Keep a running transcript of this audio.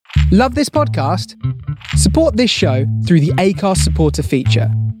Love this podcast? Support this show through the Acast supporter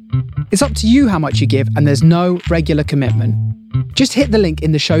feature. It's up to you how much you give, and there's no regular commitment. Just hit the link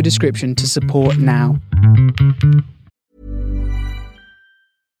in the show description to support now.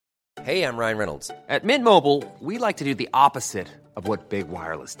 Hey, I'm Ryan Reynolds. At Mint Mobile, we like to do the opposite of what Big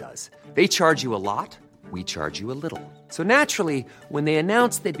Wireless does. They charge you a lot, we charge you a little. So naturally, when they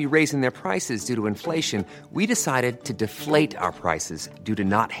announced they'd be raising their prices due to inflation, we decided to deflate our prices due to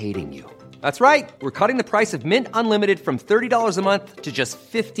not hating you. That's right. We're cutting the price of Mint Unlimited from $30 a month to just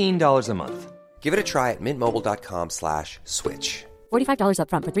 $15 a month. Give it a try at mintmobile.com/switch. $45 up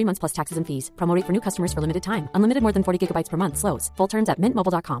front for 3 months plus taxes and fees. Promo rate for new customers for limited time. Unlimited more than 40 gigabytes per month. Slows full terms at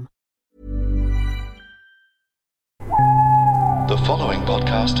mintmobile.com. The following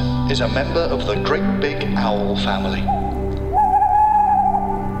podcast is a member of the Great Big Owl family.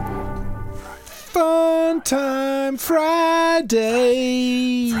 Fun Time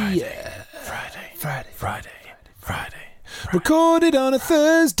Friday. Friday. Recorded on a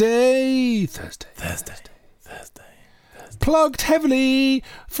Thursday. Plugged heavily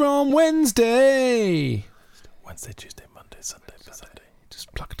from Wednesday. Wednesday, Tuesday, Monday, Sunday.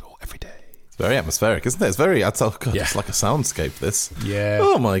 Just plug it all every day. It's very atmospheric, isn't it? It's very, it's like a soundscape, this. Yeah.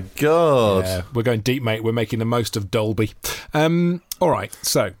 Oh my God. Yeah, we're going deep, mate. We're making the most of Dolby. All right,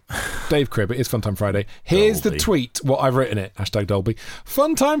 so, Dave Cribb, it is Funtime Friday. Here's Dolby. the tweet, what I've written it, #Dolby.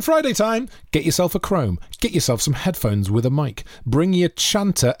 Funtime Friday time. Get yourself a Chrome. Get yourself some headphones with a mic. Bring your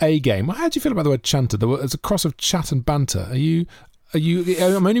chanter A game. Well, how do you feel about the word chanter? It's a cross of chat and banter. I'm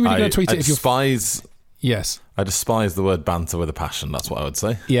only really going to tweet it if you're... Yes. I despise the word banter with a passion, that's what I would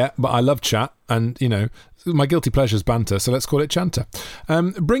say. Yeah, but I love chat, and, you know, my guilty pleasure is banter, so let's call it chanter.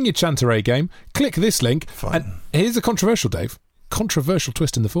 Bring your chanter A game. Click this link. Fine. And here's a controversial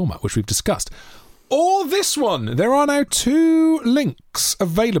twist in the format, which we've discussed. Or this one. There are now 2 links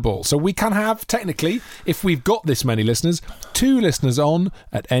available. So we can have, technically, if we've got this many listeners, 2 listeners on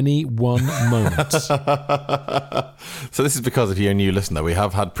at any one moment. So this is because if you're a new listener, we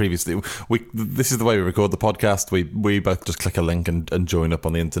have had previously... This is the way we record the podcast. We both just click a link and join up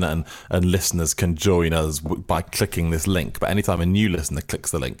on the internet, and listeners can join us by clicking this link. But anytime a new listener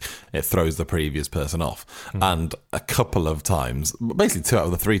clicks the link, it throws the previous person off. And a couple of times, basically 2 out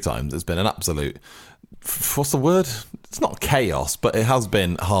of the 3 times, it's been an absolute... What's the word? It's not chaos, but it has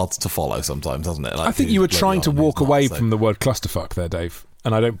been hard to follow sometimes, hasn't it? Like, I think you were trying to walk away from the word clusterfuck there, Dave.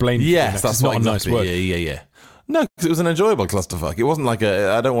 And I don't blame you. Yes, that's not exactly, a nice word. Yeah. No, because it was an enjoyable clusterfuck. It wasn't like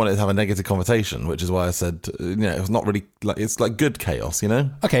I don't want it to have a negative connotation, which is why I said, it was not really like, it's like good chaos, you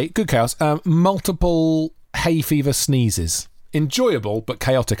know? Okay, good chaos. Multiple hay fever sneezes. Enjoyable, but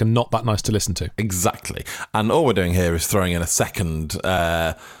chaotic and not that nice to listen to. Exactly. And all we're doing here is throwing in a second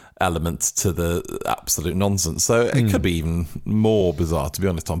element to the absolute nonsense. So it could be even more bizarre, to be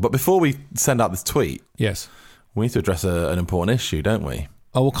honest, Tom. But before we send out this tweet, yes, we need to address an important issue, don't we?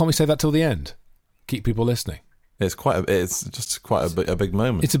 Oh, well, can't we say that till the end? Keep people listening. It's just quite a big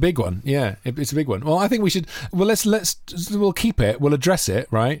moment. It's a big one, yeah. It's a big one. Well, I think we should. Well, we'll keep it. We'll address it,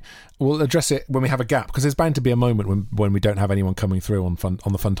 right? We'll address it when we have a gap, because there's bound to be a moment when we don't have anyone coming through on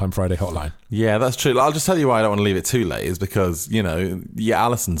the Funtime Friday hotline. Yeah, that's true. I'll just tell you why I don't want to leave it too late. Is because the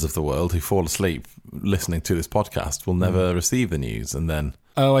Alisons of the world who fall asleep listening to this podcast will never receive the news, and then.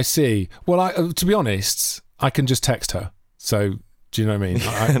 Oh, I see. Well, to be honest, I can just text her. So. Do you know what I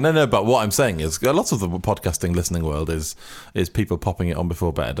mean? No, but what I'm saying is a lot of the podcasting listening world is people popping it on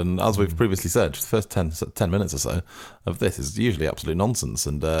before bed. And as we've previously said, the first 10 minutes or so of this is usually absolute nonsense.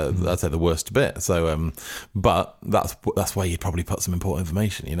 And I'd say the worst bit. So, but that's where you'd probably put some important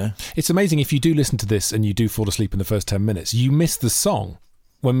information, you know? It's amazing if you do listen to this and you do fall asleep in the first 10 minutes, you miss the song.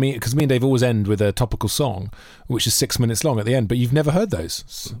 Because me and Dave always end with a topical song, which is 6 minutes long at the end, but you've never heard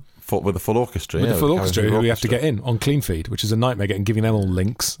those. With the full orchestra, with the full orchestra, who we have to get in on Clean Feed, which is a nightmare giving them all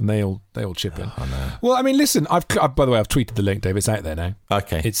links, and they all chip in. Oh, no. Well, I mean, listen, by the way, I've tweeted the link, Dave. It's out there now.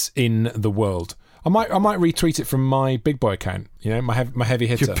 Okay, it's in the world. I might retweet it from my big boy account. You know, my heavy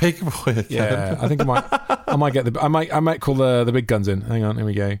hitter. Your big boy account. Yeah, I think I might call the big guns in. Hang on, here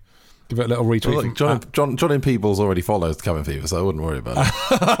we go. Give it a little retweet. Well, look, Johnny Peebles already follows Cabin Fever, so I wouldn't worry about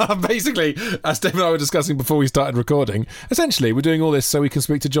it. Basically, as Dave and I were discussing before we started recording, essentially we're doing all this so we can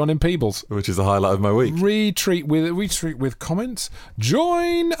speak to John Peebles, which is the highlight of my week. Retweet with comments.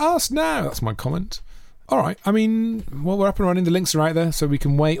 Join us now. That's my comment. All right. I mean, well, we're up and running. The links are out there, so we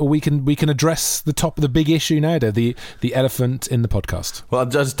can wait, or we can address the big issue now, the elephant in the podcast. Well, I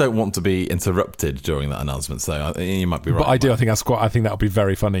just don't want to be interrupted during that announcement, so you might be right. But I do. I think that would be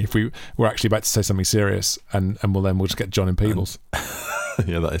very funny if we were actually about to say something serious, and we'll just get John Peebles.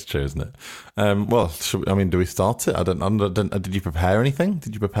 Yeah, that is true, isn't it? Well, do we start it? I don't. Did you prepare anything?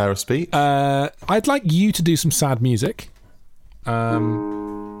 Did you prepare a speech? I'd like you to do some sad music.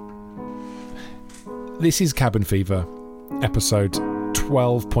 This is Cabin Fever, episode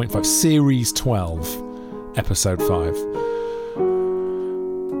 12.5, series 12, episode 5.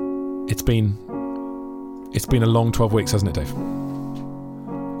 It's been a long 12 weeks, hasn't it, Dave?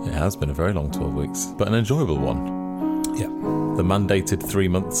 It has been a very long 12 weeks, but an enjoyable one. Yeah. The mandated 3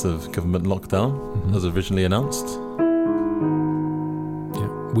 months of government lockdown, as originally announced. Yeah,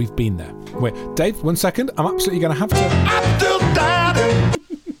 we've been there. Wait, Dave, 1 second. I'm absolutely going to have to...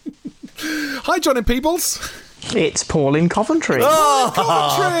 Hi, John and Peebles. It's Paul in Coventry. Oh,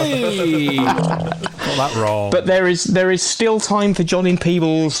 Coventry! Got that wrong. But there is still time for John in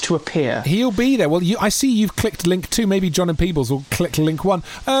Peebles to appear. He'll be there. Well, I see you've clicked link 2. Maybe John and Peebles will click link 1.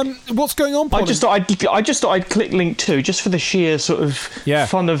 What's going on, Paul? I just thought I'd click link 2 just for the sheer sort of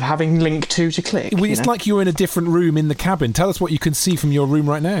fun of having link 2 to click. Well, it's like you're in a different room in the cabin. Tell us what you can see from your room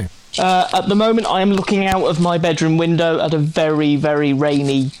right now. At the moment, I am looking out of my bedroom window at a very, very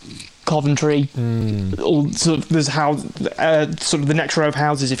rainy Coventry. All sort of there's sort of the next row of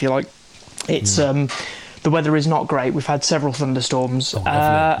houses, if you like. It's the weather is not great. We've had several thunderstorms, lovely.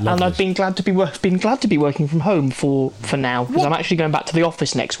 and I've been glad to be working from home for now, because I'm actually going back to the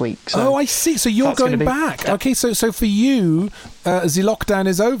office next week. So I see. So you're going back. Okay, so for you, the lockdown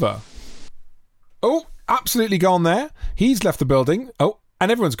is over. Oh, absolutely gone there. He's left the building. Oh, and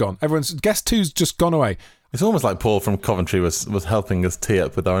everyone's gone. Guest 2's just gone away. It's almost like Paul from Coventry was helping us tee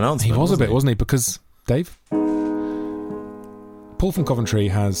up with our announcement. He was a bit, wasn't he? Because, Dave, Paul from Coventry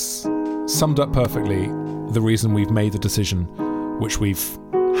has summed up perfectly the reason we've made the decision which we've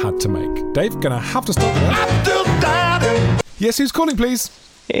had to make. Dave, gonna have to stop there. Yes, who's calling, please?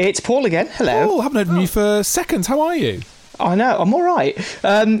 It's Paul again. Hello. Oh, haven't heard from you for seconds. How are you? I know, I'm all right.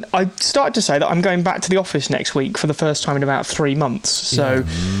 I started to say that I'm going back to the office next week for the first time in about 3 months. So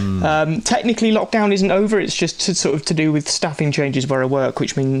technically lockdown isn't over. It's just to do with staffing changes where I work,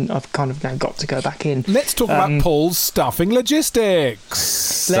 which means I've kind of now got to go back in. Let's talk about Paul's staffing logistics.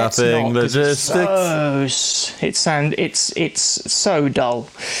 Staffing logistics. It's so dull.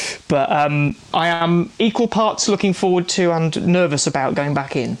 But I am equal parts looking forward to and nervous about going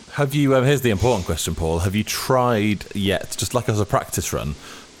back in. Have you, here's the important question, Paul. Have you tried yet, just like as a practice run,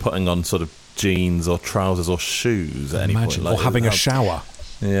 putting on sort of jeans or trousers or shoes at any point? Or having a shower.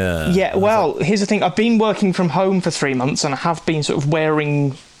 Yeah, well, here's the thing. I've been working from home for 3 months and I have been sort of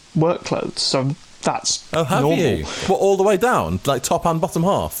wearing work clothes, so that's normal. You? What, all the way down? Like top and bottom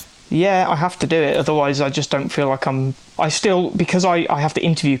half? Yeah, I have to do it, otherwise I just don't feel like because I have to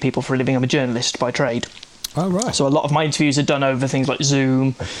interview people for a living. I'm a journalist by trade. Oh, right. So a lot of my interviews are done over things like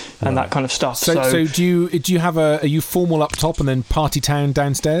Zoom and that kind of stuff. So do you have are you formal up top and then party town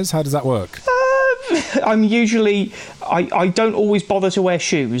downstairs? How does that work? I'm usually... I don't always bother to wear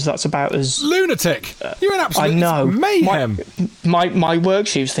shoes. That's about as... Lunatic! You're an absolute mayhem. My work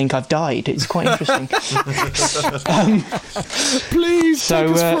shoes think I've died. It's quite interesting. Please take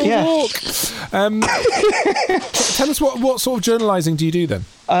us for a walk. Tell us what sort of journalising do you do then?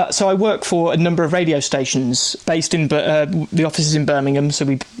 So I work for a number of radio stations based in... the office is in Birmingham, so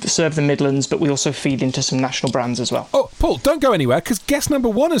we serve the Midlands, but we also feed into some national brands as well. Oh, Paul, don't go anywhere, because guest number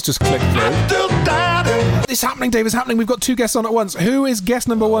 1 has just clicked through. It's happening, Dave, it's happening. We've got 2 guests on at once. Who is guest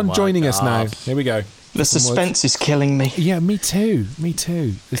number 1 joining us now? Here we go. The suspense is killing me. Yeah, me too.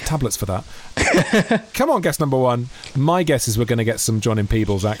 There's tablets for that. Come on, guest number 1. My guess is we're going to get some John in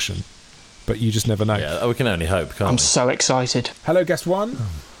Peebles action. But you just never know. Yeah, we can only hope, can't we? I'm so excited. Hello, guest 1.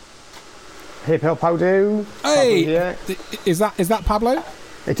 Hip hop, how do? Hey! Is that Pablo?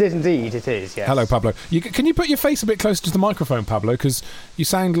 It is indeed, it is, yes. Hello, Pablo. Can you put your face a bit closer to the microphone, Pablo? Because you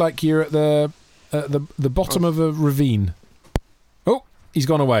sound like you're at the bottom of a ravine. Oh, he's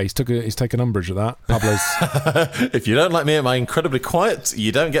gone away. He's taken umbrage at that. Pablo's... If you don't like me, am I incredibly quiet?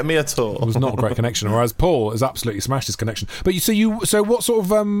 You don't get me at all. It was not a great connection, whereas Paul has absolutely smashed his connection. But so what sort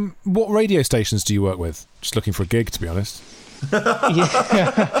of what radio stations do you work with? Just looking for a gig, to be honest.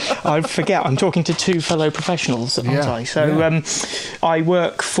 I forget. I'm talking to 2 fellow professionals, aren't I? So I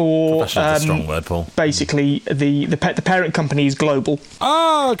work for... Professional's a strong word, Paul. Basically, the parent company is Global.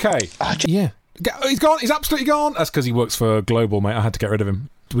 Oh, okay. Yeah. He's gone. He's absolutely gone. That's because he works for Global, mate. I had to get rid of him.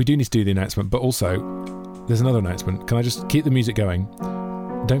 We do need to do the announcement, but also there's another announcement. Can I just keep the music going?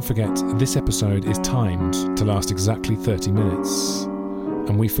 Don't forget, this episode is timed to last exactly 30 minutes.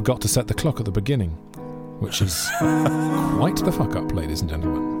 And we forgot to set the clock at the beginning. Which is quite the fuck up, ladies and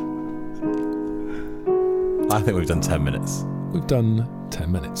gentlemen. I think we've done 10 minutes. We've done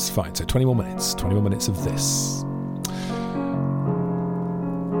 10 minutes. Fine, so 20 more minutes. 20 more minutes of this.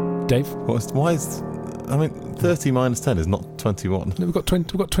 Dave? Why is... I mean, 30 minus 10 is not 21. No, we've got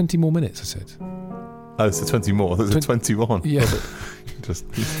 20 more minutes, I said. Oh, so 20 more. There's 21. Yeah, but just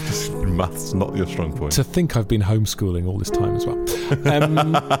maths not your strong point. To think I've been homeschooling all this time as well.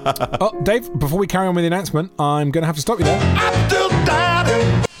 Dave, before we carry on with the announcement, I'm going to have to stop you there.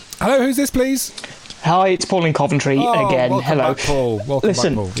 Hello, who's this, please? Hi, it's Paul in Coventry again. Welcome Hello, back, Paul. Welcome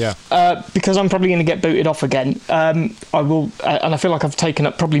Listen, back, Paul. Yeah. Because I'm probably going to get booted off again. I will, and I feel like I've taken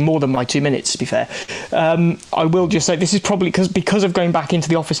up probably more than my 2 minutes. To be fair, I will just say this is probably because of going back into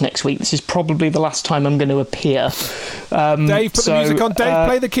the office next week. This is probably the last time I'm going to appear. Dave, put the music on. Dave,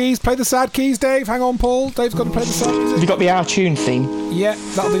 play the keys. Play the sad keys. Dave, hang on, Paul. Dave's got to play the sad music. Have you got the Our Tune theme? Yeah,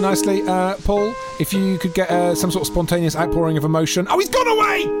 that'll do nicely. Paul, if you could get some sort of spontaneous outpouring of emotion. Oh, he's gone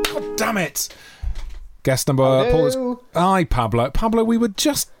away! God damn it! Guest number Paul is... Hi, Pablo. Pablo, we were about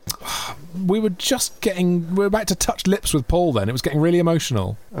to touch lips with Paul then. It was getting really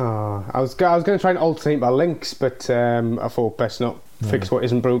emotional. Oh, I was going to try and alternate my links, but I thought best not fix what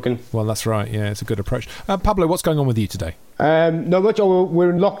isn't broken. Well, that's right. Yeah, it's a good approach. Pablo, what's going on with you today? Not much.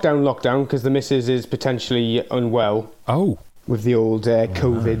 We're in lockdown because the missus is potentially unwell. Oh. With the old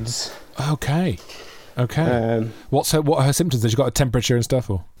COVIDs. Okay. What are her symptoms? Has she got a temperature and stuff?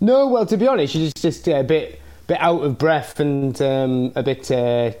 Or no? Well, to be honest, she's just a bit out of breath and a bit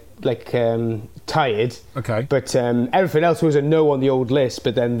tired. Okay. But everything else was a no on the old list.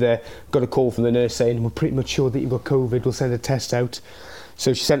 But then they got a call from the nurse saying, "We're pretty much sure that you've got COVID. We'll send a test out."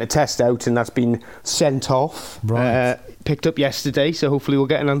 So she sent a test out, and that's been sent off. Right. Picked up yesterday, so hopefully we'll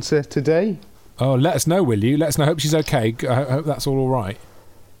get an answer today. Oh, let us know, will you? Let us know. I hope she's okay. I hope that's all right.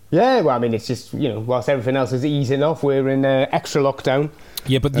 Yeah, well, I mean, it's just, whilst everything else is easing off, we're in extra lockdown.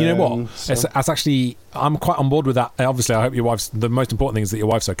 Yeah, but you know what? It's actually, I'm quite on board with that. Obviously, I hope your wife's... The most important thing is that your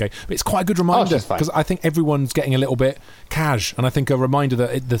wife's okay. But it's quite a good reminder, because I think everyone's getting a little bit cash, and I think a reminder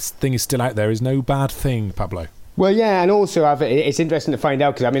that this thing is still out there is no bad thing, Pablo. Well, yeah, and also it's interesting to find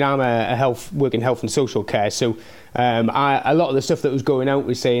out, because, I mean, I'm work in health and social care, so a lot of the stuff that was going out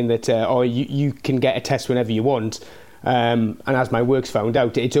was saying that, you can get a test whenever you want. And as my work's found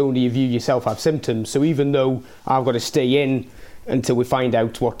out, it's only if you yourself have symptoms. So even though I've got to stay in until we find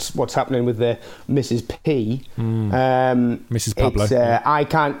out what's happening with the Mrs. P, Mrs. Pablo, I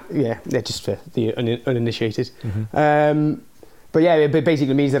can't. Yeah, just for the uninitiated. Mm-hmm. But yeah, it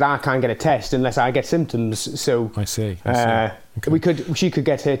basically means that I can't get a test unless I get symptoms. So I see. Okay. She could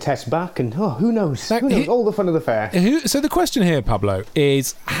get her test back, and who knows? Who knows? All the fun of the fair. So the question here, Pablo,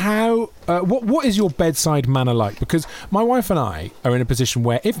 is how? What is your bedside manner like? Because my wife and I are in a position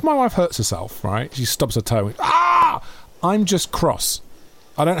where if my wife hurts herself, right, she stubs her toe, I'm just cross.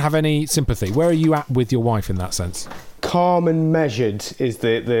 I don't have any sympathy. Where are you at with your wife in that sense? Calm and measured is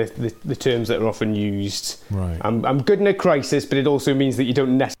the terms that are often used. Right. I'm good in a crisis, but it also means that you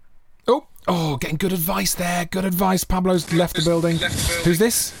don't necessarily... Oh, getting good advice there. Good advice. Pablo's left the building. Who's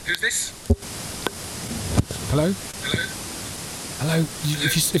this? Hello? Hello?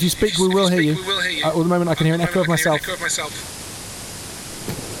 If you speak, we will hear you. At the moment, I can hear an echo of myself.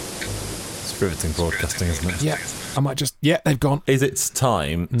 It's riveting broadcasting, isn't it? Yeah. I might just... Yeah, they've gone. Is it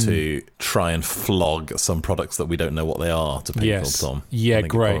time to try and flog some products that we don't know what they are to people, Tom? Yeah, I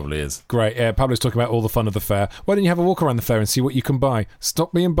think great. It probably is. Great. Pablo's talking about all the fun of the fair. Why don't you have a walk around the fair and see what you can buy?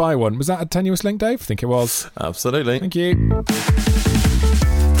 Stop me and buy one. Was that a tenuous link, Dave? I think it was. Absolutely. Thank you.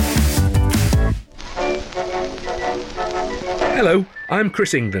 Hello, I'm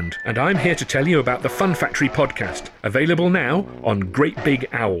Chris England, and I'm here to tell you about the Fun Factory podcast, available now on Great Big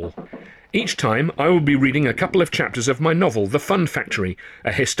Owl. Each time, I will be reading a couple of chapters of my novel, The Fun Factory,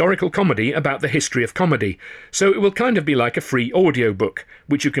 a historical comedy about the history of comedy. So it will kind of be like a free audiobook,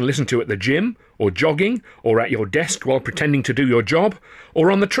 which you can listen to at the gym, or jogging, or at your desk while pretending to do your job,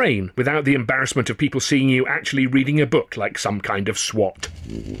 or on the train without the embarrassment of people seeing you actually reading a book like some kind of SWAT.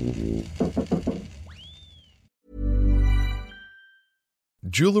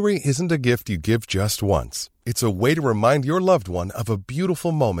 Jewelry isn't a gift you give just once. It's a way to remind your loved one of a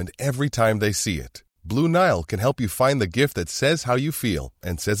beautiful moment every time they see it. Blue Nile can help you find the gift that says how you feel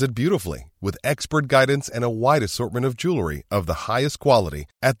and says it beautifully, with expert guidance and a wide assortment of jewelry of the highest quality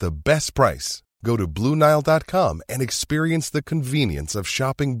at the best price. Go to BlueNile.com and experience the convenience of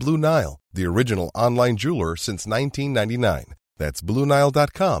shopping Blue Nile, the original online jeweler since 1999. That's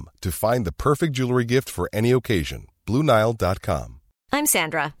BlueNile.com to find the perfect jewelry gift for any occasion. BlueNile.com. I'm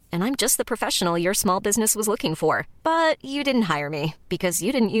Sandra, and I'm just the professional your small business was looking for. But you didn't hire me because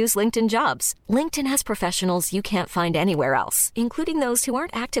you didn't use LinkedIn Jobs. LinkedIn has professionals you can't find anywhere else, including those who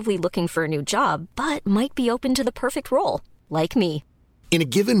aren't actively looking for a new job, but might be open to the perfect role, like me. In a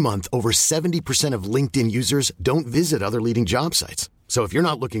given month, over 70% of LinkedIn users don't visit other leading job sites. So if you're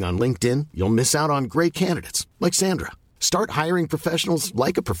not looking on LinkedIn, you'll miss out on great candidates like Sandra. Start hiring professionals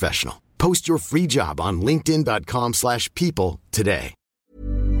like a professional. Post your free job on linkedin.com/people today.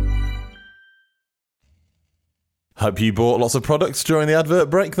 Hope you bought lots of products during the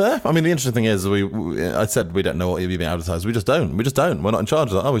advert break there. I mean, the interesting thing is, I said we don't know what you're being advertised. We just don't. We're not in charge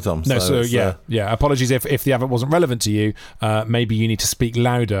of that, are we, Tom? No, yeah. Apologies if the advert wasn't relevant to you. Maybe you need to speak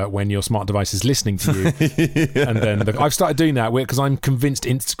louder when your smart device is listening to you. Yeah. And then I've started doing that because I'm convinced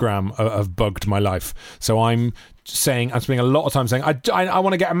Instagram have bugged my life. So I'm spending a lot of time saying, I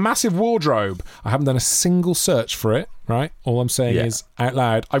want to get a massive wardrobe. I haven't done a single search for it, right? All I'm saying is out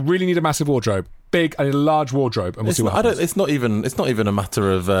loud, I really need a massive wardrobe. Big, a large wardrobe, and we'll see what happens. It's not even a matter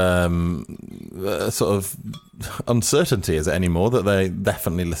of sort of uncertainty, is it anymore? That they're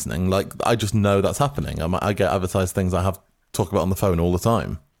definitely listening. Like, I just know that's happening. I get advertised things I have to talk about on the phone all the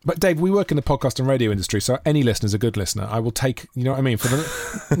time. But Dave, we work in the podcast and radio industry, so any listener's a good listener. I will take, you know what I mean, for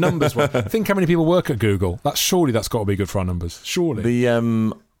the numbers one. Think how many people work at Google. That's got to be good for our numbers. Surely.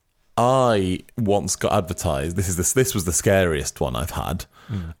 I once got advertised. This was the scariest one I've had,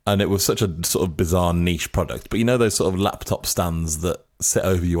 and it was such a sort of bizarre niche product. But you know those sort of laptop stands that sit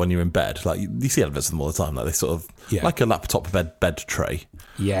over you when you're in bed. Like you see adverts of them all the time. Like they sort of like a laptop bed tray.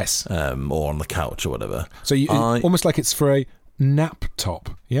 Yes. Or on the couch or whatever. So almost like it's for a nap top.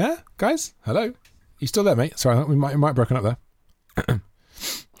 Yeah, guys. Hello. You still there, mate? Sorry, we might have broken up there.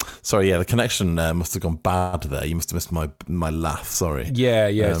 Sorry, yeah, the connection must have gone bad there. You must have missed my laugh. Sorry.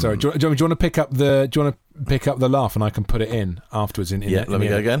 Yeah. Sorry. Do you want to pick up the laugh, and I can put it in afterwards? Let me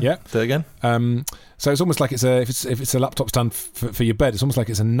go again. Yeah, do it again. So it's almost like if it's a laptop stand for your bed, it's almost like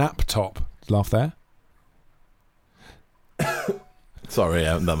it's a nap top. Laugh there. Sorry,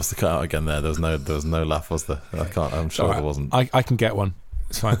 that must have cut out again. There was no laugh, was there? I'm sure there wasn't. I can get one.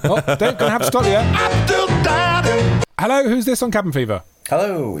 It's fine. Oh, Dave, gonna have to stop you. Hello, who's this on Cabin Fever?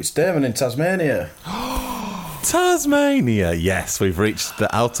 Hello, it's Damon in Tasmania. Tasmania, yes, we've reached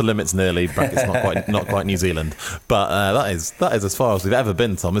the outer limits nearly. Brackets not quite New Zealand, but that is as far as we've ever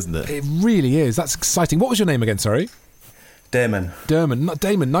been, Tom, isn't it? It really is. That's exciting. What was your name again? Sorry, Damon. Not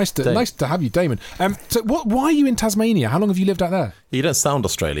Damon. Nice to have you, Damon. So why are you in Tasmania? How long have you lived out there? You don't sound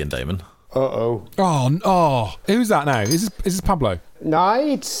Australian, Damon. Oh, who's that now? Is this Pablo? No,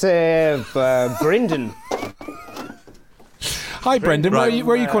 it's Brendan. Hi, Brendan. Where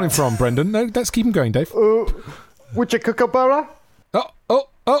are you calling from, Brendan? No, let's keep him going, Dave. Would you Kookaburra?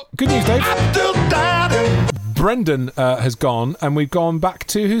 Oh, good news, Dave. Brendan has gone, and we've gone back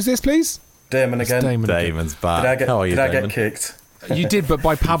to, who's this, please? Damon again. Damon's back. How are you, Damon? Did I get kicked? You did, but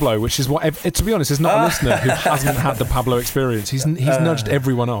by Pablo, which is what... to be honest, there's not a listener who hasn't had the Pablo experience. He's nudged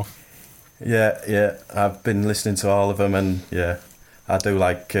everyone off. Yeah. I've been listening to all of them, and I do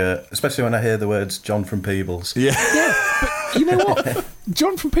like... especially when I hear the words John from Peebles. Yeah, but you know what?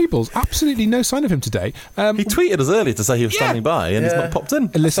 John from Peebles, absolutely no sign of him today. He tweeted us earlier to say he was standing by, and he's not popped in.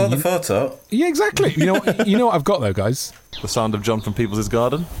 Listen, I saw the photo. Yeah, exactly. You know what I've got though, guys. The sound of John from Peebles'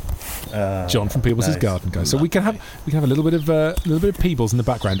 garden. John from Peebles' garden, guys. So we can have a little bit of Peebles in the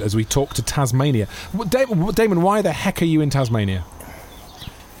background as we talk to Tasmania. Damon, why the heck are you in Tasmania?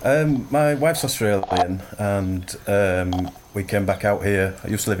 My wife's Australian, and we came back out here. I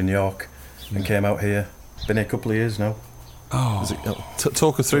used to live in York, and came out here. Been here a couple of years now.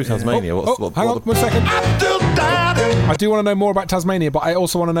 Talk us through Tasmania. Hang on 1 second. I do want to know more about Tasmania, but I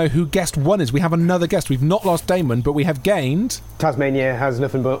also want to know who guest one is. We have another guest. We've not lost Damon, but we have gained... Tasmania has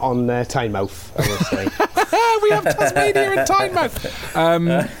nothing but on Tynemouth, I will say. We have Tasmania and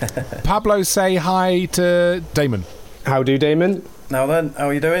Tynemouth. Pablo, say hi to Damon. How do, Damon? Now then, how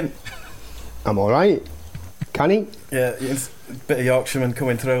are you doing? I'm all right. Canny? Yeah, it's a bit of Yorkshireman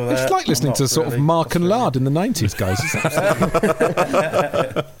coming through there. It's like listening to sort of Mark and Lard in the 90s, guys.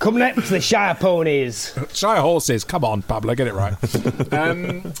 Come next to the Shire ponies. Shire horses. Come on, Pablo, get it right.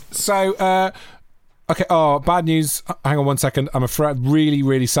 Okay, bad news. Hang on 1 second. I'm afraid, really,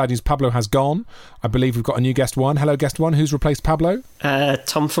 really sad news. Pablo has gone. I believe we've got a new guest one. Hello, guest one. Who's replaced Pablo?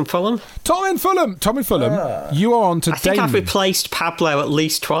 Tom from Fulham. Tom in Fulham. You are on to Damon. I think I've replaced Pablo at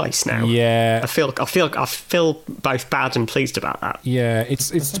least twice now. Yeah. I feel both bad and pleased about that. Yeah,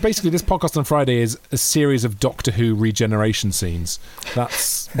 it's basically this podcast on Friday is a series of Doctor Who regeneration scenes.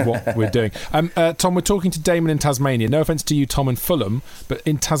 That's what we're doing. Tom, we're talking to Damon in Tasmania. No offence to you, Tom in Fulham, but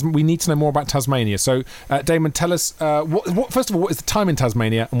in we need to know more about Tasmania. So, Damon, tell us what first of all, what is the time in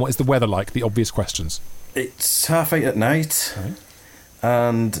Tasmania and what is the weather like? The obvious questions. It's 8:30 at night,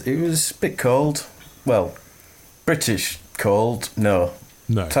 and it was a bit cold. Well, British cold, no.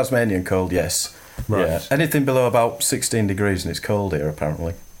 Tasmanian cold, yes. Right. Yeah. Anything below about 16 degrees and it's cold here,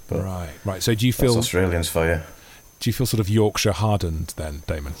 apparently. But right. So do you feel... That's Australians for you. Do you feel sort of Yorkshire hardened then,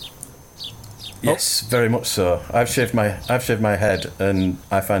 Damon? Yes, very much so. I've shaved my head, and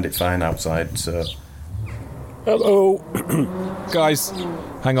I find it fine outside. So, hello, guys.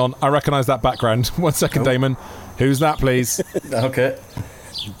 Hang on, I recognise that background. 1 second, Damon. Who's that, please? Okay,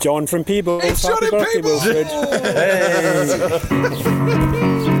 John from Peebles. It's John in Peebles.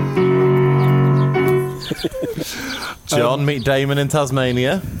 John, meet Damon in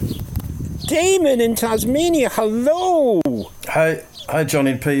Tasmania. Damon in Tasmania. Hello. Hi, John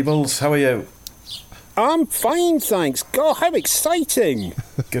in Peebles. How are you? I'm fine, thanks. God, how exciting!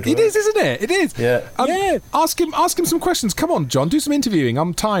 Good it is, isn't it? It is. Yeah. Yeah. Ask him some questions. Come on, John. Do some interviewing.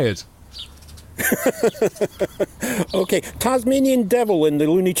 I'm tired. Okay, Tasmanian Devil in the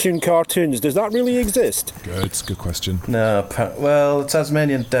Looney Tune cartoons. Does that really exist? Good question. No, well, the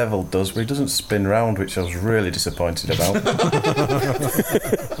Tasmanian Devil does, but he doesn't spin round, which I was really disappointed about.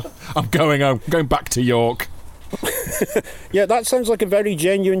 I'm going back to York. Yeah, that sounds like a very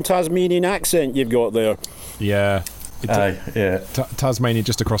genuine Tasmanian accent you've got there. Yeah. Yeah. Tasmania,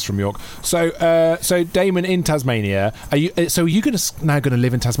 just across from York. So Damon in Tasmania. Are you now going to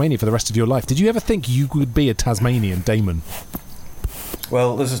live in Tasmania for the rest of your life? Did you ever think you would be a Tasmanian, Damon?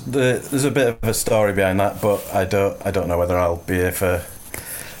 Well, there's a bit of a story behind that, but I don't know whether I'll be here for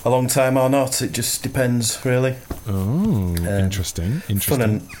a long time or not. It just depends, really. Oh, interesting.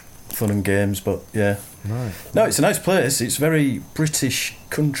 Fun and games, but yeah. Right. No, it's a nice place. It's very British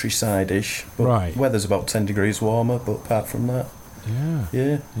countryside-ish, but weather's about 10 degrees warmer, but apart from that,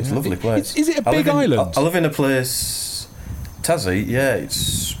 yeah, it's a lovely place. Is it a big island? I live in a place, Tassie, yeah,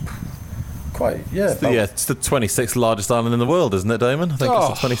 it's quite, it's the 26th largest island in the world, isn't it, Damon? I think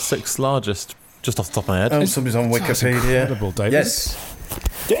it's the 26th largest, just off the top of my head. Oh, somebody's on Wikipedia. Incredible, David. Yes.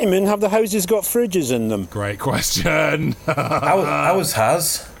 Damon, have the houses got fridges in them? Great question. Ours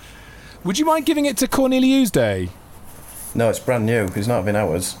has. Would you mind giving it to Cornelius Day? No, it's brand new. It's not been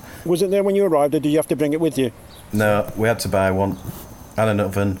ours. Was it there when you arrived, or did you have to bring it with you? No, we had to buy one. And an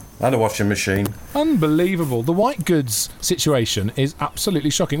oven. And a washing machine. Unbelievable. The white goods situation is absolutely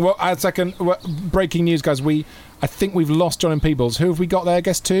shocking. Well, breaking news, guys. I think we've lost John and Peebles. Who have we got there?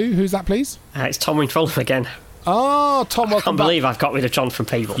 Guess two. Who's that, please? It's Tom in Fulham again. Oh, Tom, welcome I can't believe I've got rid of John from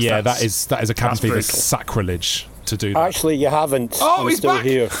Peebles. Yeah, that is a cabin fever sacrilege to do that. Actually, you haven't. Oh, he's still back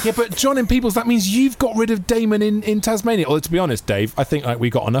here. Yeah, but John in Peebles, that means you've got rid of Damon in Tasmania. Or to be honest, Dave, I think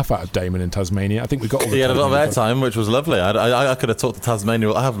we got enough out of Damon in Tasmania. I think we got all the He had a lot of airtime, which was lovely. I could have talked to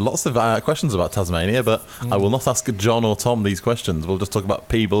Tasmania. I have lots of questions about Tasmania, but I will not ask John or Tom these questions. We'll just talk about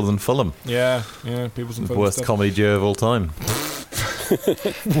Peebles and Fulham. Yeah, Peebles and Fulham. Worst comedy duo of all time.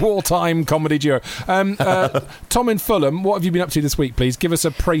 Wartime comedy duo. Tom in Fulham, what have you been up to this week, please? Give us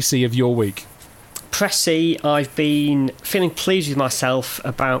a précis of your week. Pressy, I've been feeling pleased with myself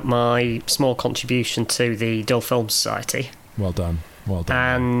about my small contribution to the Dull Film Society. Well done.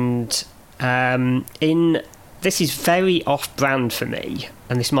 And this is very off-brand for me,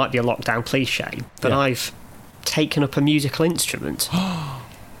 and this might be a lockdown cliche, but I've taken up a musical instrument.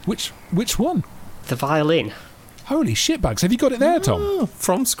 Which one? The violin. Holy shitbags! Have you got it there, Tom?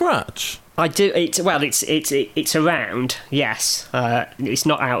 From scratch? I do. It's around. Yes, it's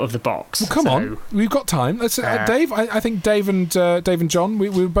not out of the box. Well, come on, we've got time. Let's, Dave. I think Dave and John. We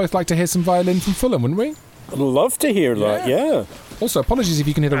would both like to hear some violin from Fulham, wouldn't we? I'd love to hear that. Yeah. Also, apologies if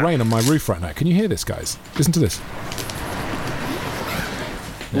you can hear the rain on my roof right now. Can you hear this, guys? Listen to this.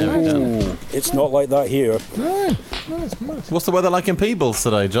 Ooh, it's not like that here. No. What's the weather like in Peebles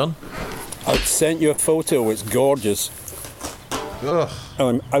today, John? I sent you a photo. It's gorgeous. Ugh.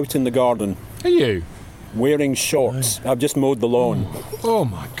 I'm out in the garden. Are you? Wearing shorts. I've just mowed the lawn. Oh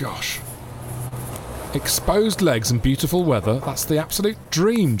my gosh. Exposed legs and beautiful weather. That's the absolute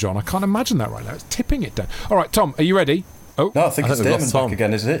dream, John. I can't imagine that right now. It's tipping it down. All right, Tom, are you ready? Oh, no, I think it's Damon's back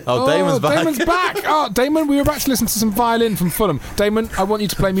again, is it? Oh, Damon's back. Damon's back. Oh, Damon, we were about to listen to some violin from Fulham. Damon, I want you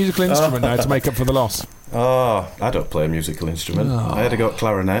to play a musical instrument now to make up for the loss. Oh, I don't play a musical instrument. I had to go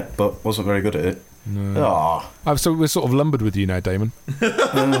clarinet, but wasn't very good at it. No. Oh. So we're sort of lumbered with you now, Damon.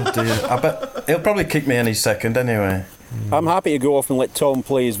 Oh dear. I bet he'll probably kick me any second anyway. I'm happy to go off and let Tom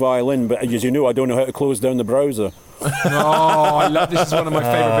play his violin, but as you know, I don't know how to close down the browser. I love this. Is one of my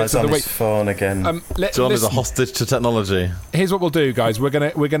favourite bits of the week. Phone again. John is a hostage to technology. Here's what we'll do, guys. We're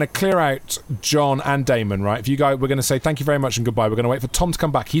gonna clear out John and Damon, right? If you guys, we're gonna say thank you very much and goodbye. We're gonna wait for Tom to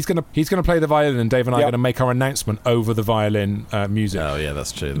come back. He's gonna play the violin, and Dave and I are gonna make our announcement over the violin music. Oh yeah,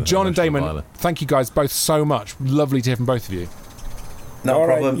 that's true. John and Damon, thank you guys both so much. Lovely to hear from both of you. No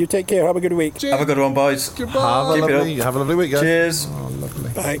problem. Right, you take care. Have a good week. Cheers. Have a good one, boys. Goodbye. Have a lovely week, guys. Cheers. Oh, lovely.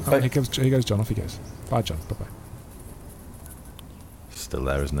 Bye. Oh, here goes John. Off he goes. Bye, John. Bye-bye. still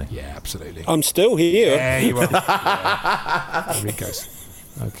there, isn't he? Yeah, absolutely. I'm still here. Yeah, you are. Yeah. There he goes.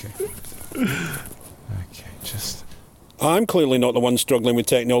 Okay, just... I'm clearly not the one struggling with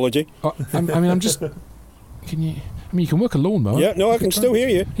technology. I'm just... Can you... I mean, you can work a lawnmower. Yeah, no, I can still hear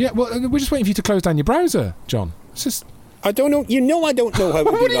you. Yeah, well, we're just waiting for you to close down your browser, John. It's just... I don't know. You know I don't know how to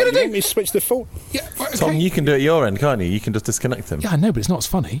do that. What are you going to do? You want me to switch the phone? Yeah, okay. Tom, you can do it at your end, can't you? You can just disconnect him. Yeah, I know, but it's not as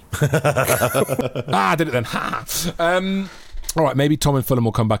funny. I did it then. Ha! All right, maybe Tom in Fulham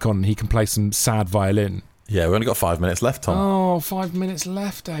will come back on and he can play some sad violin. Yeah, we've only got 5 minutes left, Tom. Oh, 5 minutes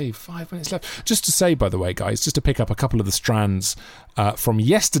left, Dave. 5 minutes left. Just to say, by the way, guys, just to pick up a couple of the strands from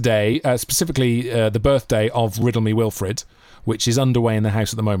yesterday, specifically the birthday of Riddle Me Wilfred, which is underway in the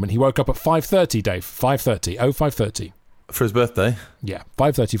house at the moment. He woke up at 5:30, Dave. 5:30. 5:30. For his birthday? Yeah,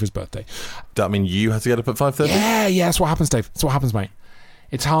 5:30 for his birthday. Does that mean you had to get up at 5:30? Yeah, that's what happens, Dave. That's what happens, mate.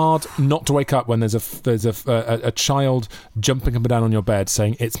 It's hard not to wake up when there's a child jumping up and down on your bed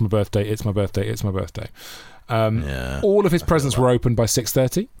saying, "It's my birthday, it's my birthday, it's my birthday." All of his presents were opened by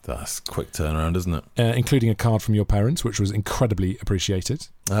 6:30. That's a quick turnaround, isn't it? Including a card from your parents, which was incredibly appreciated.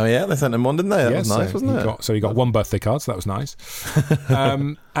 Oh yeah, they sent him one, didn't they? That was nice, wasn't it? So he got one birthday card, so that was nice.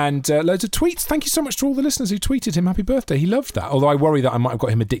 And loads of tweets. Thank you so much to all the listeners who tweeted him happy birthday. He loved that. Although I worry that I might have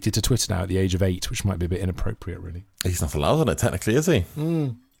got him addicted to Twitter now at the age of 8, which might be a bit inappropriate, really. He's not allowed on it, technically, is he?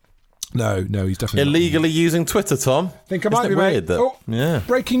 No, he's definitely illegally using Twitter, Tom. I think I might be, mate. Yeah.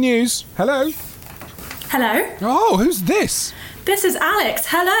 Breaking news. Hello. Hello. Oh, who's this? This is Alex.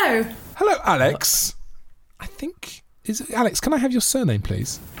 Hello. Hello, Alex. I think... Alex, can I have your surname,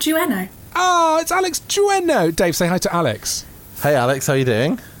 please? Dueno. Oh, it's Alex Dueno. Dave, say hi to Alex. Hey, Alex, how you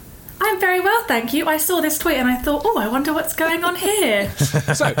doing? I'm very well, thank you. I saw this tweet and I thought, I wonder what's going on here.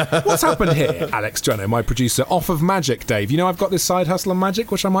 So, what's happened here, Alex Dueno, my producer, off of Magic, Dave? You know I've got this side hustle on Magic,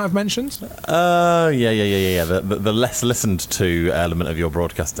 which I might have mentioned? Yeah. The less listened to element of your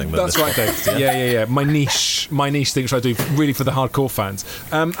broadcasting. That's right, Dave. Yeah. My niche thing, which I do really for the hardcore fans.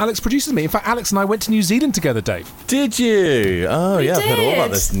 Alex produces me. In fact, Alex and I went to New Zealand together, Dave. Did you? Oh, we yeah, did. I've heard all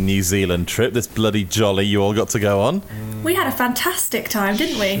about this New Zealand trip, this bloody jolly you all got to go on. We had a fantastic time,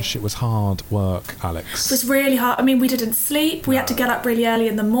 didn't we? It was hard work, Alex. It was really hard. I mean, we didn't sleep. We had to get up really early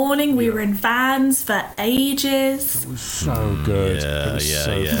in the morning. We were in vans for ages. It was so good.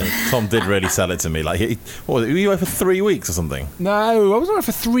 Yeah. Tom did really sell it to me. Like, were you away for 3 weeks or something? No, I was away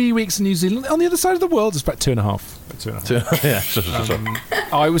for 3 weeks in New Zealand. On the other side of the world, it's about 2.5. Yeah, sure.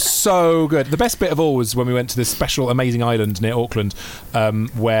 Oh, it was so good. The best bit of all was when we went to this special, amazing island near Auckland,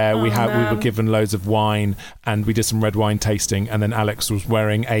 where we were given loads of wine and we did some red wine tasting. And then Alex was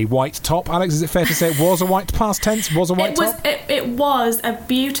wearing a white top. Alex, is it fair to say it was a white past tense? Was a white top? It was a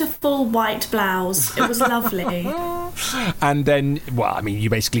beautiful white blouse. It was lovely. And then, you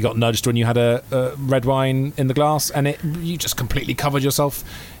basically got nudged when you had a red wine in the glass, and you just completely covered yourself.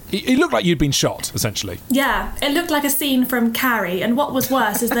 It looked like you'd been shot, essentially. Yeah, it looked like a scene from Carrie, and what was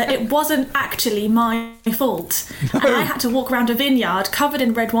worse is that it wasn't actually my fault. No. And I had to walk around a vineyard covered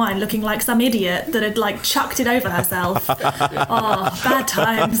in red wine looking like some idiot that had, chucked it over herself. Oh, bad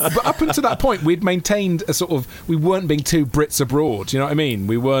times. But up until that point, we'd maintained we weren't being too Brits abroad, you know what I mean?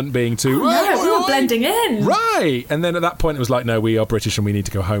 We weren't being too... we were blending in. Right! And then at that point, it was like, no, we are British and we need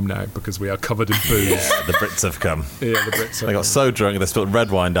to go home now because we are covered in booze. Yeah, the Brits have come. Yeah, the Brits have They got so drunk, they spilled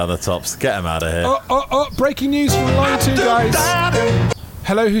red wine down the tops. Get them out of here. Oh, breaking news from line 2, guys.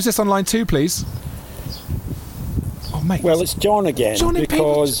 Hello, who's this on line 2, please? Oh, mate. Well, it's John again. John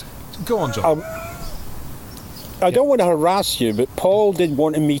because... Go on, John. I don't want to harass you, but Paul did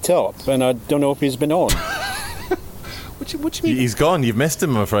want to meet up, and I don't know if he's been on. What do you mean? He's gone. You've missed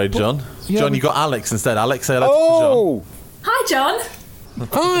him, I'm afraid, John. John, you got Alex instead. Alex, say hello to John. Hi, John.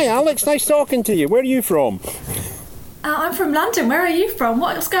 Hi, Alex. Nice talking to you. Where are you from? I'm from London. Where are you from?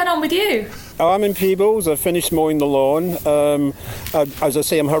 What's going on with you? I'm in Peebles. I've finished mowing the lawn. As I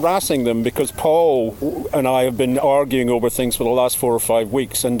say, I'm harassing them because Paul and I have been arguing over things for the last 4 or 5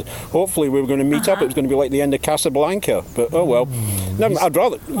 weeks, and hopefully we were going to meet up. It was going to be like the end of Casablanca, but oh well. No, I'd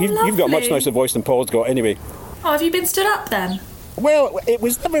rather. You've got a much nicer voice than Paul's got, anyway. Oh, have you been stood up then? Well, it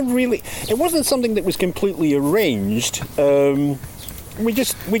was never really. It wasn't something that was completely arranged. We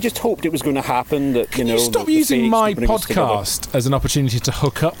just hoped it was going to happen. That Can you stop using my podcast as an opportunity to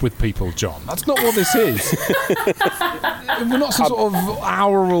hook up with people, John? That's not what this is. We're not some sort of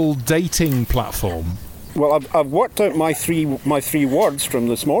aural dating platform. Well, I've worked out my three words from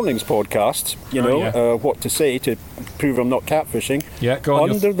this morning's podcast. What to say to prove I'm not catfishing. Yeah, go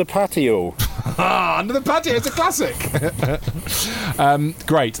on. Under the patio. Under the Patio, it's a classic.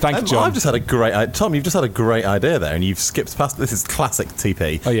 Great, thank you, John. I've just had a great... Tom, you've just had a great idea there, and you've skipped past... This is classic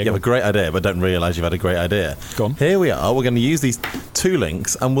TP. Oh, yeah, you have a great idea, but don't realise you've had a great idea. Go on. Here we are. We're going to use these 2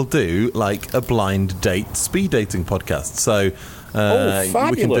 links, and we'll do, like, a blind date speed dating podcast. So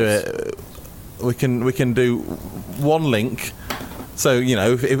we can do it... We can do one link... So, you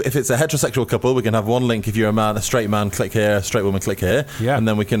know, if it's a heterosexual couple, we can have one link. If you're a straight man, click here, a straight woman, click here. Yeah. And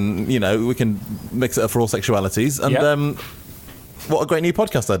then we can mix it up for all sexualities. And what a great new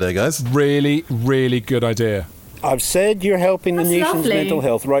podcast idea, guys. Really, really good idea. I've said you're helping the nation's mental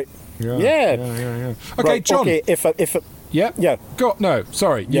health, right? Yeah. Okay, right, John. Okay, if Yeah. Go. No,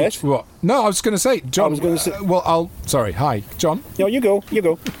 sorry. Yes. What? No, I was going to say, John. I was going to say. Well, sorry. Hi, John. No, you go.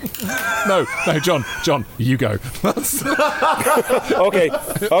 No, John, you go. Okay.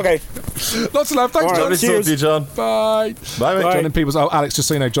 Lots of love. Thanks, John. Cheers. Talk to you, John. Bye. Bye, mate. John and Peoples. Oh, Alex, just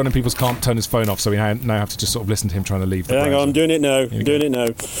so you know, John and Peoples can't turn his phone off, so we now have to just sort of listen to him trying to leave the Hang browser. on, I'm doing it now.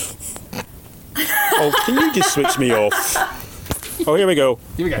 Oh, can you just switch me off? Oh, here we go.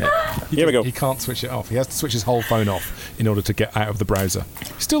 He can't switch it off. He has to switch his whole phone off in order to get out of the browser.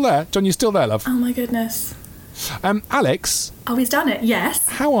 Still there? John, you still there, love? Oh my goodness. Alex? Oh, he's done it, yes.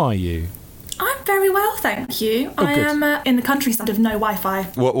 How are you? I'm very well, thank you. Oh, I am in the countryside of no Wi-Fi.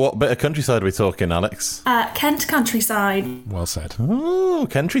 What bit of countryside are we talking, Alex? Kent countryside. Well said. Oh,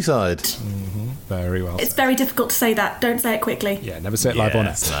 countryside. Mm-hmm. Very well It's said. very difficult to say that. Don't say it quickly. Yeah, never say it live on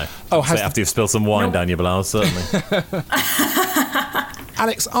it. No. Oh, say it after you've spilled some wine down your blouse, certainly.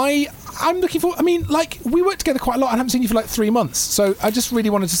 Alex, I'm looking for... I mean, like, we work together quite a lot. I haven't seen you for like 3 months. So I just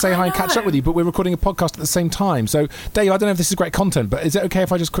really wanted to say hi and catch up with you, but we're recording a podcast at the same time. So, Dave, I don't know if this is great content, but is it okay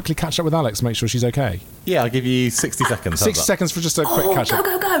if I just quickly catch up with Alex and make sure she's okay? Yeah, I'll give you 60 seconds. 60 seconds for just a quick catch up.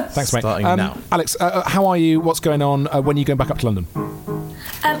 Go. Thanks, mate. Starting now. Alex, how are you? What's going on? When are you going back up to London?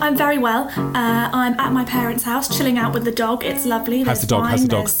 I'm very well. I'm at my parents' house, chilling out with the dog. It's lovely. How's There's the dog? wine, How's the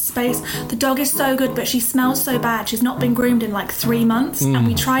dog? There's space. The dog is so good, but she smells so bad. She's not been groomed in like 3 months, and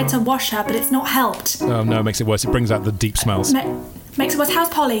we tried to wash her, but it's not helped. Oh, no, it makes it worse. It brings out the deep smells. Makes it worse. How's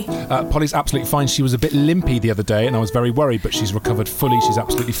Polly? Polly's absolutely fine. She was a bit limpy the other day, and I was very worried, but she's recovered fully. She's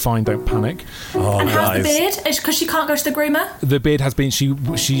absolutely fine. Don't panic. Oh, And how's the guys. beard? Because she can't go to the groomer? The beard has been... She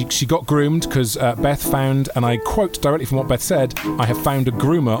got groomed because Beth found, and I quote directly from what Beth said, "I have found a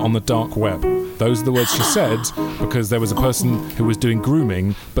groomer on the dark web." Those are the words she said, because there was a person who was doing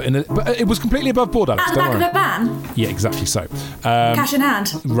grooming, but it was completely above board, Alex. At the Don't back worry. of a van? Yeah, exactly so. Cash in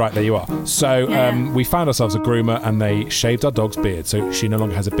hand? Right, there you are. So we found ourselves a groomer, and they shaved our dog's beard. So she no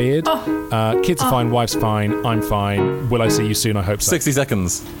longer has a beard. Kids are fine, wife's fine, I'm fine. Will I see you soon? I hope so. 60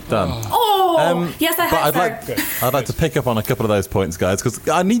 seconds. Done. Yes, I hope so. I'd like to pick up on a couple of those points, guys, because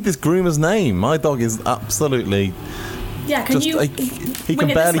I need this groomer's name. My dog is absolutely... Yeah, can you... He can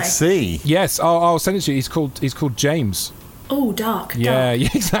barely see. Yes, I'll send it to you. He's called James. Oh, dark. Yeah,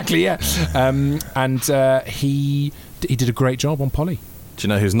 exactly, yeah. And he did a great job on Polly. Do you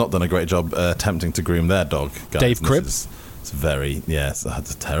know who's not done a great job attempting to groom their dog, guys? Dave Cribb. It's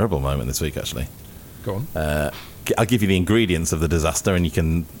a terrible moment this week, actually. Go on. I'll give you the ingredients of the disaster, and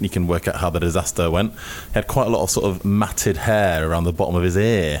you can work out how the disaster went. He had quite a lot of sort of matted hair around the bottom of his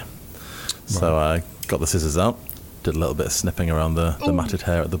ear. Right. So I got the scissors out, did a little bit of snipping around the matted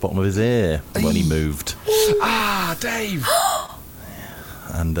hair at the bottom of his ear when he moved. Dave!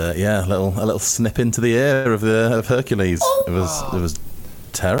 And a little snip into the ear of Hercules. It was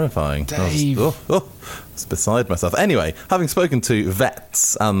terrifying. Dave. It's beside myself. Anyway, having spoken to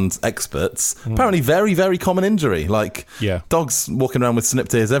vets and experts, apparently very, very common injury. Like dogs walking around with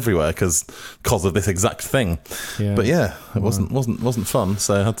snipped ears everywhere because of this exact thing. Yeah. But yeah, it wasn't fun.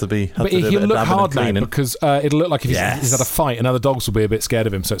 So I had to be. But he'll look hard now because it'll look like if he's had a fight, and other dogs will be a bit scared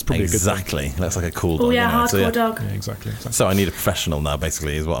of him. So it's probably exactly. A good thing. That's like a cool dog. Oh yeah, hardcore dog. Yeah, exactly. So I need a professional now,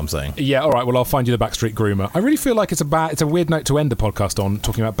 basically, is what I'm saying. Yeah. All right. Well, I'll find you the backstreet groomer. I really feel like it's a weird note to end the podcast on,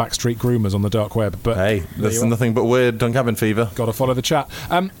 talking about backstreet groomers on the dark web. But hey, there's nothing but weird on cabin fever. Got to follow the chat.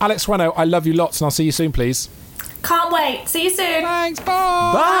 Alex Weno, I love you lots, and I'll see you soon, please. Can't wait. See you soon. Thanks.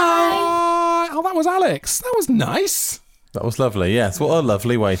 Bye. Oh, that was Alex. That was nice. That was lovely. Yes. What a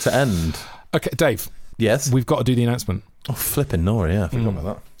lovely way to end. Okay, Dave. Yes. We've got to do the announcement. Oh, flipping Nora. Yeah, I forgot about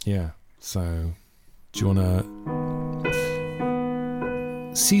that. Yeah. So, do you want to...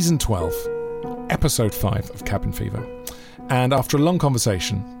 Season 12, Episode 5 of Cabin Fever. And after a long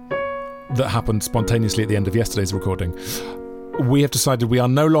conversation that happened spontaneously at the end of yesterday's recording, we have decided we are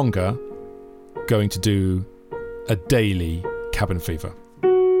no longer going to do a daily Cabin Fever.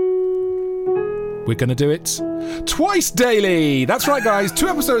 We're going to do it twice daily. That's right, guys. 2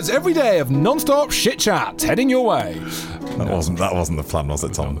 episodes every day of non-stop shit chat heading your way. That wasn't the plan, was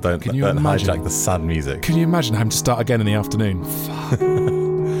it, Tom? Don't hijack the sad music. Can you imagine having to start again in the afternoon?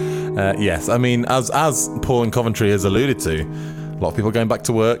 Yes, I mean, as Paul in Coventry has alluded to, a lot of people going back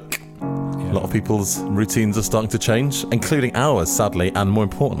to work. A lot of people's routines are starting to change, including ours, sadly, and more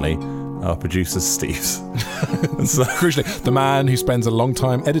importantly, our producer Steve's. So, crucially, the man who spends a long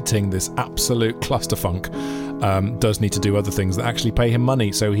time editing this absolute clusterfunk does need to do other things that actually pay him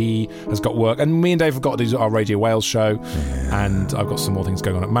money. So he has got work, and me and Dave have got to do our Radio Wales show, and I've got some more things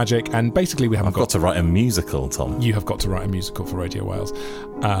going on at Magic, and basically I've got to write a musical, Tom. You have got to write a musical for Radio Wales.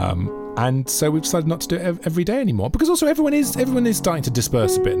 And so we've decided not to do it every day anymore, because also everyone is starting to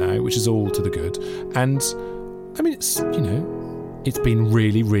disperse a bit now, which is all to the good. And I mean, it's been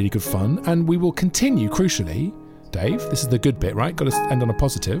really, really good fun, and we will continue. Crucially, Dave, this is the good bit, right? Got to end on a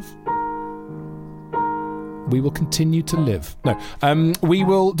positive. We will continue to live. No, we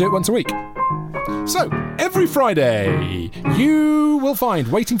will do it once a week. So, every Friday, you will find,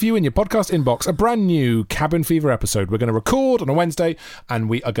 waiting for you in your podcast inbox, a brand new Cabin Fever episode. We're going to record on a Wednesday, and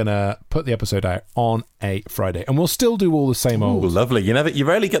we are going to put the episode out on a Friday. And we'll still do all the same old... Ooh, lovely. You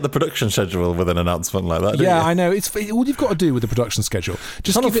rarely get the production schedule with an announcement like that, do you? I know. It's all you've got to do with the production schedule.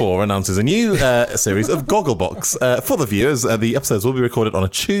 Channel 4 announces a new series of Gogglebox. For the viewers, the episodes will be recorded on a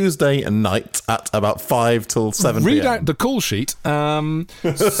Tuesday night at about 5 till 7 Read PM. out the call sheet.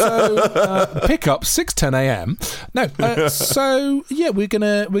 Pick up 6:10 a.m. No,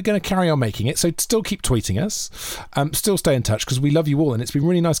 we're gonna carry on making it. So still keep tweeting us, still stay in touch, because we love you all, and it's been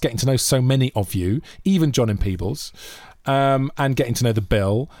really nice getting to know so many of you, even John in Peebles, and getting to know the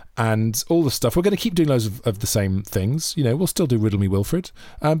Bill and all the stuff. We're going to keep doing loads of the same things. We'll still do Riddle Me Wilfred,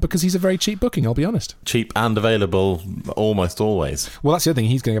 because he's a very cheap booking, I'll be honest. Cheap and available almost always. Well, that's the other thing.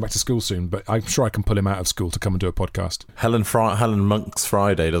 He's going to go back to school soon, but I'm sure I can pull him out of school to come and do a podcast. Helen Monk's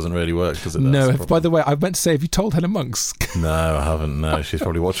Friday doesn't really work, does it? No, by the way, I meant to say, have you told Helen Monks? No, I haven't. No, she's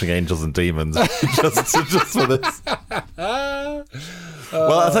probably watching Angels and Demons just for this.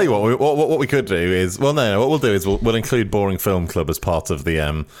 Well, I'll tell you what we could do is... Well, no, what we'll do is we'll include Boring Film Club as part of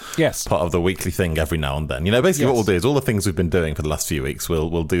the part of the weekly thing every now and then. Basically what we'll do is all the things we've been doing for the last few weeks,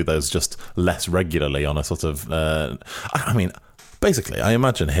 we'll do those just less regularly on a sort of... Basically, I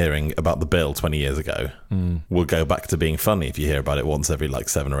imagine hearing about the Bill 20 years ago will go back to being funny if you hear about it once every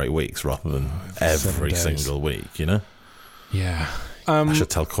 7 or 8 weeks rather than every single week, Yeah. I should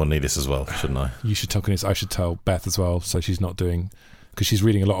tell Cornelius as well, shouldn't I? You should tell Cornelius. I should tell Beth as well, so she's not doing... Because she's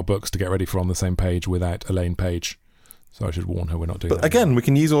reading a lot of books to get ready for On the Same Page without Elaine Page. So I should warn her we're not doing that. But again, we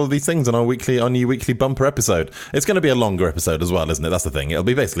can use all of these things on our new weekly bumper episode. It's going to be a longer episode as well, isn't it? That's the thing. It'll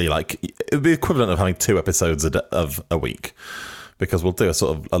be basically it'll be equivalent of having 2 episodes of a week. Because we'll do a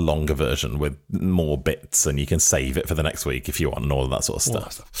sort of a longer version with more bits, and you can save it for the next week if you want, and all of that sort of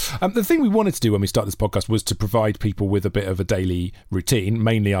stuff. The thing we wanted to do when we started this podcast was to provide people with a bit of a daily routine,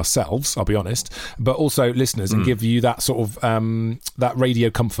 mainly ourselves, I'll be honest, but also listeners, and give you that sort of that radio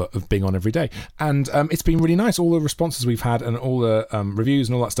comfort of being on every day. And it's been really nice. All the responses we've had and all the reviews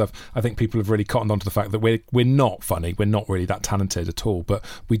and all that stuff, I think people have really cottoned on to the fact that we're not funny, we're not really that talented at all, but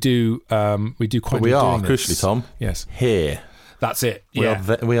we do quite. But we are, crucially, Tom. Yes, here. That's it.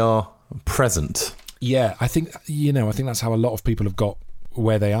 We are present. Yeah, I think that's how a lot of people have got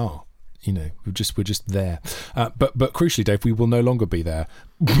where they are. We're just there. But crucially, Dave, we will no longer be there.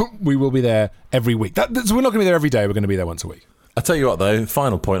 We will be there every week. So we're not going to be there every day. We're going to be there once a week. I tell you what, though,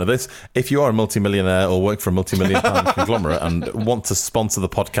 final point of this: if you are a multimillionaire or work for a multi-million-pound conglomerate and want to sponsor the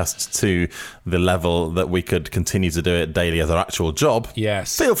podcast to the level that we could continue to do it daily as our actual job,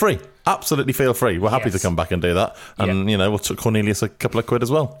 yes, feel free. Absolutely feel free. We're happy to come back and do that. And, we'll chuck Cornelius a couple of quid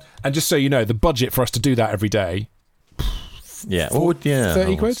as well. And just so you know, the budget for us to do that every day... 30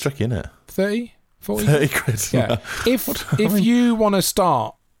 quid? It's tricky, isn't it? 30? 40? 30 quid. Yeah. If you want to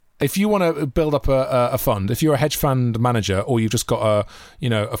start... If you want to build up a fund, if you're a hedge fund manager or you've just got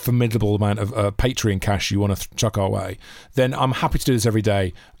a formidable amount of Patreon cash you want to chuck our way, then I'm happy to do this every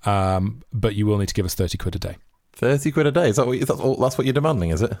day, but you will need to give us 30 quid a day. 30 quid a day? That's what you're demanding,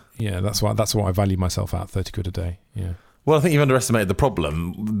 is it? Yeah, that's what I value myself at, 30 quid a day, yeah. Well, I think you've underestimated the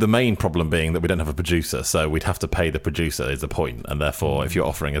problem. The main problem being that we don't have a producer, so we'd have to pay the producer is the point. And therefore, if you're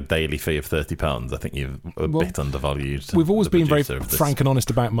offering a daily fee of £30, I think you're a bit undervalued. We've always been very frank and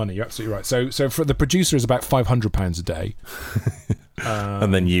honest about money. You're absolutely right. So for the producer is about £500 a day.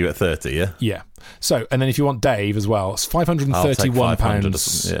 And then you at 30, yeah? Yeah. So, and then if you want Dave as well, it's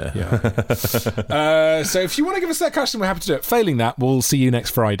 £531. Yeah. So if you want to give us that cash, then we're happy to do it. Failing that, we'll see you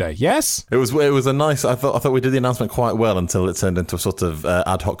next Friday. Yes? It was a nice. I thought we did the announcement quite well until it turned into a sort of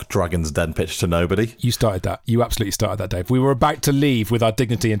ad hoc Dragon's Den pitch to nobody. You started that. You absolutely started that, Dave. We were about to leave with our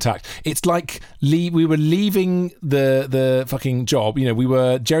dignity intact. It's like we were leaving the fucking job. You know, we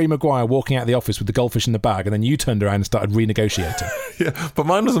were Jerry Maguire walking out of the office with the goldfish in the bag, and then you turned around and started renegotiating. Yeah, but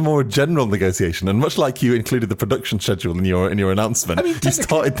mine was a more general negotiation, and much like you included the production schedule in your announcement, I mean, you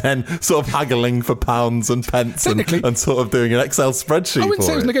started then sort of haggling for pounds and pence and sort of doing an Excel spreadsheet. I wouldn't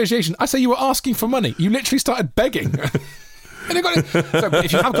say it was negotiation. I say you were asking for money. You literally started begging. And you got it. So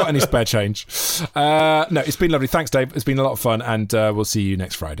if you have got any spare change, no, it's been lovely. Thanks, Dave. It's been a lot of fun, and we'll see you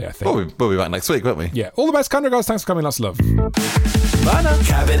next Friday, I think. We'll be back next week, won't we? Yeah. All the best. Kind regards. Thanks for coming. Lots of love. Bye now.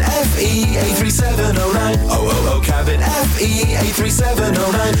 Cabin FE 83709. Oh, Cabin FE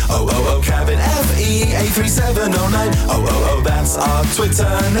 83709. Oh, Cabin FE 83709. Oh, that's our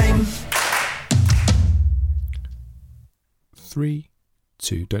Twitter name. 3,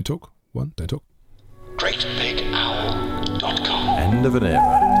 2, don't talk. 1, don't talk. GreatBigOwl.com. End of an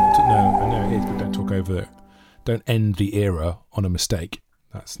era. No, I know it is, but don't talk over it. Don't end the era on a mistake.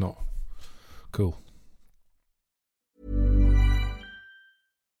 That's not cool.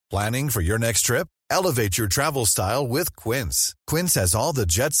 Planning for your next trip? Elevate your travel style with Quince. Quince has all the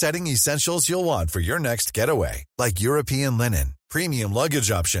jet-setting essentials you'll want for your next getaway, like European linen, premium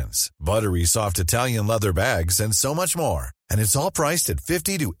luggage options, buttery soft Italian leather bags, and so much more. And it's all priced at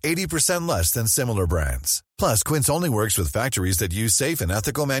 50 to 80% less than similar brands. Plus, Quince only works with factories that use safe and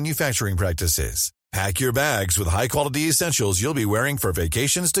ethical manufacturing practices. Pack your bags with high-quality essentials you'll be wearing for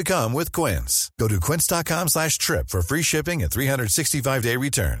vacations to come with Quince. Go to quince.com/trip for free shipping and 365-day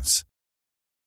returns.